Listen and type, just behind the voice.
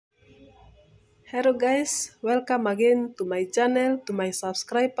Hello guys, welcome again to my channel, to my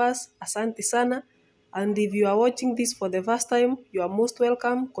subscribers, asante sana. And if you are watching this for the first time, you are most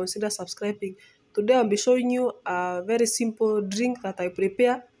welcome, consider subscribing. Today I'll be showing you a very simple drink that I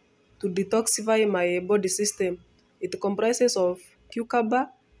prepare to detoxify my body system. It comprises of cucumber,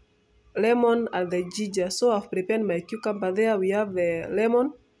 lemon and the ginger. So I've prepared my cucumber there, we have the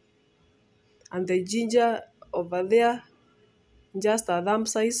lemon and the ginger over there, just a thumb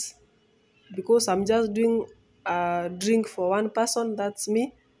size. Because I'm just doing a drink for one person, that's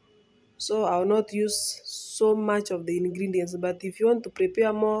me. So I'll not use so much of the ingredients. But if you want to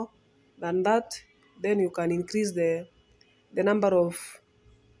prepare more than that, then you can increase the number of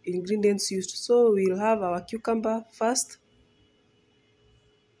ingredients used. So we'll have our cucumber first.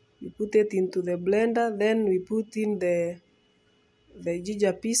 We put it into the blender, then we put in the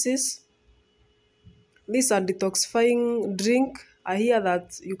ginger pieces. This is a detoxifying drink. I hear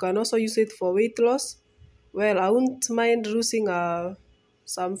that you can also use it for weight loss. Well, I wouldn't mind losing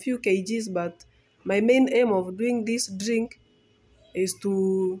some few kgs, but my main aim of doing this drink is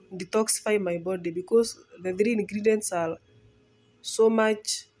to detoxify my body because the three ingredients are so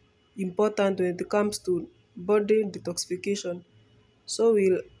much important when it comes to body detoxification. So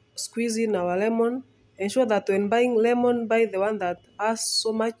we'll squeeze in our lemon. Ensure that when buying lemon, buy the one that has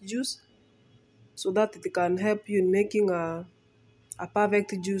so much juice so that it can help you in making a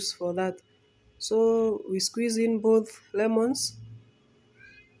perfect juice for that. So we squeeze in both lemons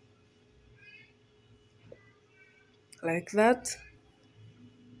like that.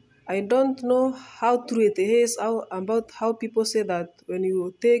 I don't know how true it is about how people say that when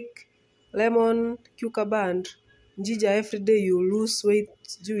you take lemon, cucumber and ginger every day, you lose weight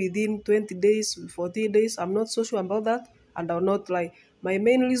within 20 days, 40 days. I'm not so sure about that, and I'll not lie. My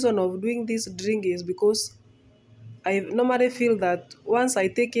main reason of doing this drink is because I normally feel that once I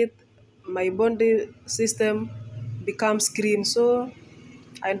take it, my body system becomes clean. So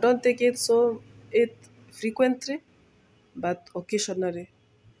I don't take it frequently, but occasionally.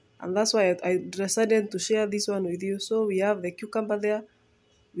 And that's why I decided to share this one with you. So we have the cucumber there.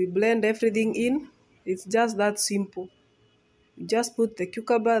 We blend everything in. It's just that simple. You just put the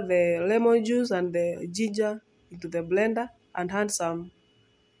cucumber, the lemon juice, and the ginger into the blender and add some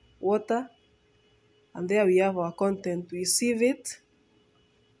water. And there we have our content. We sieve it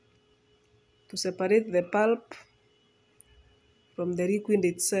to separate the pulp from the liquid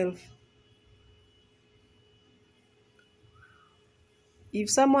itself. If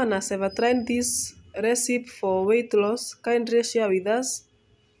someone has ever tried this recipe for weight loss, kindly share with us.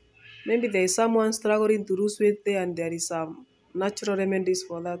 Maybe there is someone struggling to lose weight there and there is some natural remedies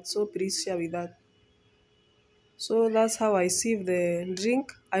for that. So please share with that. So that's how I sieve the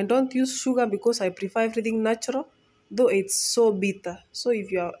drink. I don't use sugar because I prefer everything natural, though it's so bitter. So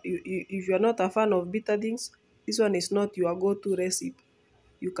if you are not a fan of bitter things, this one is not your go-to recipe.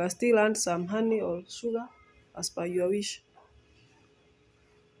 You can still add some honey or sugar as per your wish.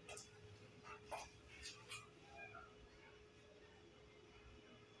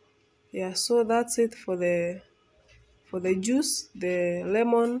 Yeah, so that's it for the juice, the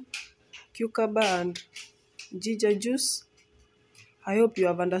lemon, cucumber and ginger juice. I hope you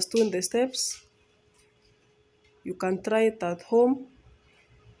have understood the steps. You can try it at home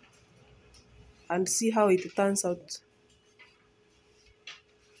and see how it turns out.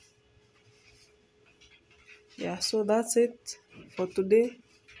 Yeah, so that's it for today.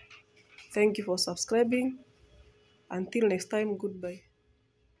 Thank you for subscribing. Until next time, goodbye.